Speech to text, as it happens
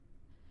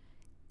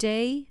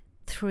Day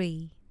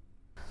 3.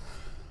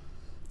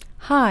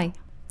 Hi,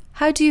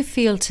 how do you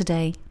feel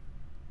today?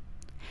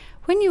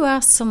 When you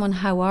ask someone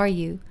how are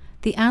you,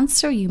 the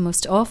answer you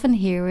most often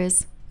hear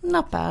is,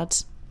 not bad.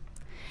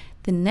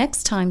 The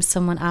next time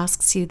someone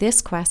asks you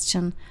this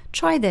question,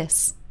 try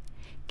this.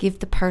 Give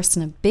the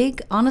person a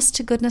big,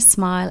 honest-to-goodness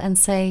smile and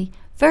say,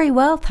 very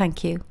well,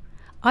 thank you.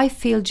 I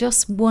feel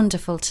just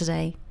wonderful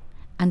today.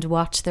 And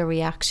watch their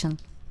reaction.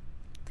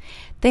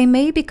 They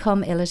may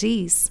become ill at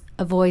ease,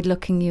 avoid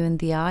looking you in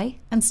the eye,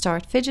 and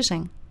start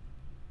fidgeting.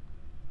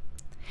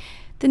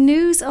 The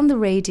news on the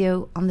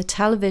radio, on the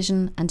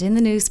television, and in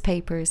the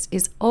newspapers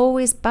is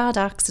always bad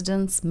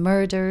accidents,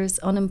 murders,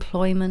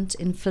 unemployment,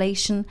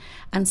 inflation,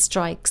 and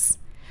strikes.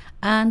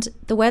 And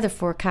the weather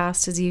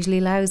forecast is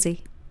usually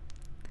lousy.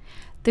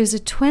 There's a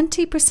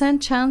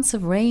 20% chance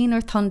of rain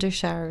or thunder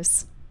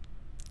showers.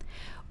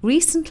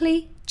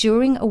 Recently,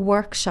 during a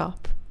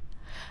workshop,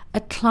 a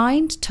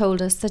client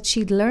told us that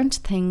she'd learnt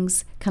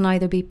things can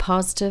either be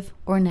positive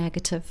or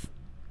negative.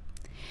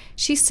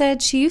 She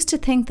said she used to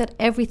think that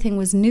everything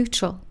was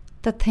neutral,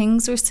 that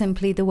things were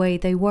simply the way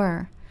they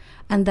were,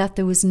 and that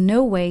there was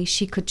no way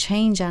she could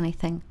change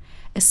anything,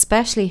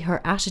 especially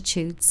her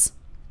attitudes.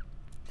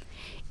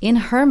 In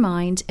her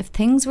mind, if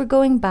things were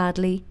going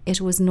badly, it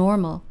was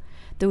normal.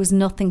 There was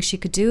nothing she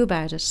could do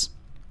about it.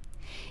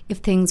 If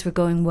things were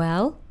going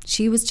well,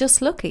 she was just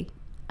lucky.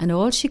 And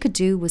all she could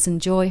do was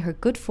enjoy her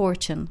good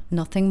fortune,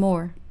 nothing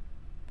more.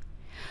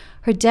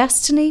 Her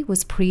destiny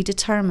was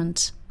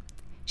predetermined.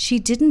 She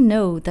didn't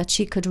know that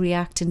she could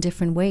react in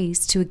different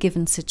ways to a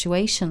given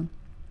situation.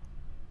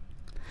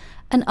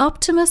 An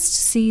optimist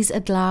sees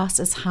a glass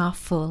as half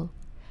full.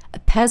 A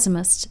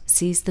pessimist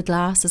sees the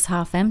glass as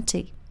half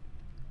empty.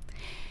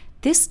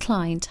 This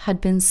client had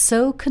been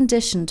so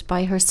conditioned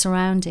by her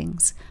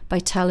surroundings, by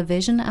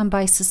television and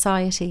by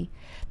society,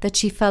 that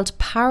she felt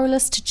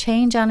powerless to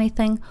change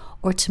anything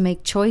or to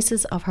make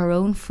choices of her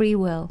own free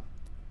will.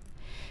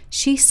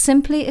 She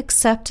simply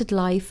accepted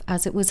life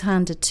as it was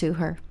handed to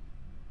her.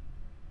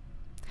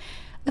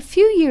 A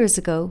few years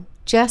ago,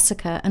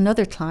 Jessica,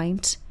 another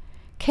client,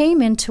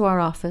 came into our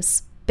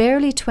office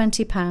barely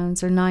 20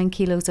 pounds or 9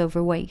 kilos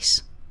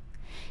overweight.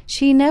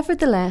 She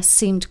nevertheless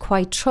seemed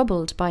quite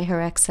troubled by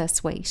her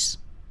excess weight.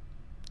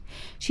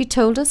 She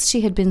told us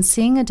she had been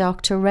seeing a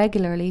doctor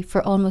regularly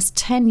for almost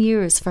 10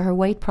 years for her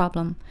weight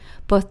problem,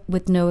 but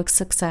with no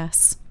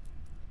success.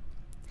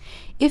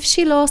 If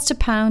she lost a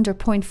pound or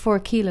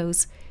 0.4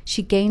 kilos,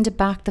 she gained it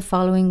back the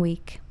following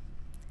week.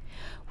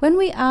 When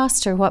we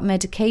asked her what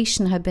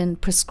medication had been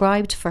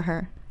prescribed for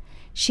her,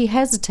 she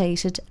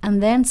hesitated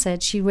and then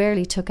said she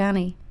rarely took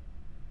any.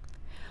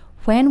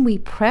 When we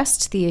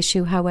pressed the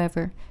issue,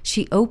 however,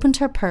 she opened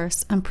her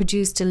purse and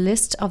produced a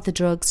list of the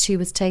drugs she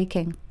was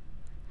taking.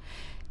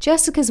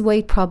 Jessica's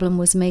weight problem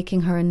was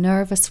making her a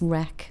nervous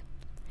wreck.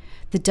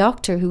 The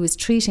doctor who was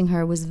treating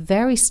her was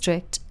very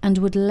strict and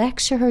would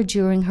lecture her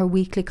during her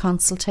weekly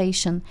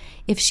consultation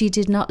if she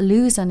did not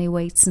lose any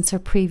weight since her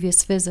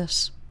previous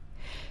visit.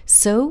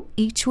 So,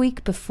 each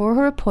week before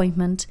her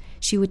appointment,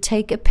 she would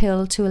take a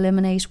pill to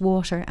eliminate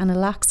water and a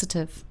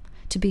laxative,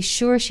 to be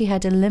sure she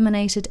had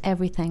eliminated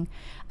everything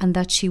and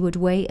that she would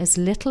weigh as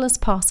little as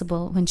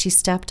possible when she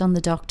stepped on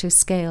the doctor's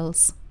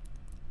scales.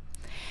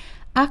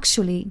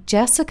 Actually,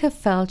 Jessica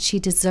felt she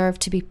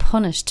deserved to be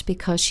punished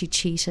because she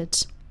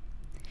cheated.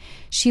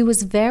 She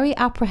was very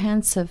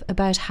apprehensive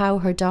about how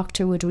her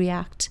doctor would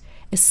react,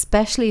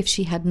 especially if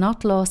she had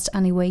not lost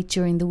any weight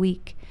during the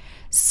week,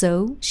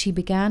 so she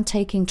began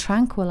taking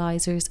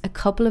tranquilizers a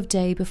couple of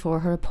days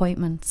before her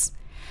appointments,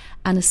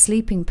 and a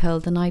sleeping pill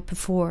the night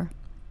before.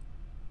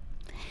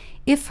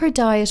 If her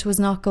diet was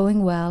not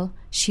going well,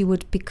 she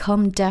would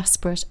become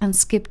desperate and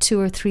skip 2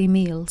 or 3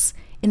 meals,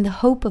 in the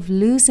hope of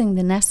losing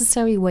the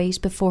necessary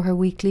weight before her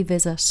weekly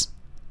visit.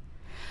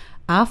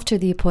 After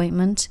the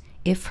appointment,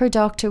 if her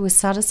doctor was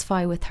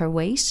satisfied with her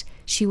weight,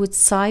 she would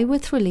sigh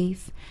with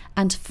relief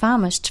and,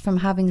 famished from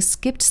having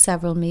skipped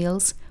several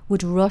meals,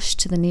 would rush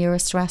to the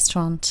nearest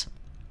restaurant.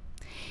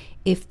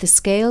 If the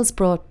scales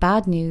brought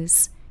bad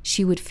news,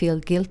 she would feel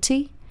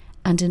guilty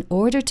and, in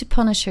order to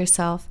punish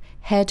herself,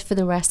 head for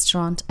the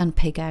restaurant and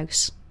pig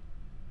out.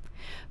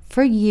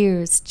 For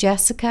years,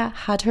 Jessica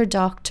had her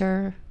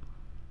doctor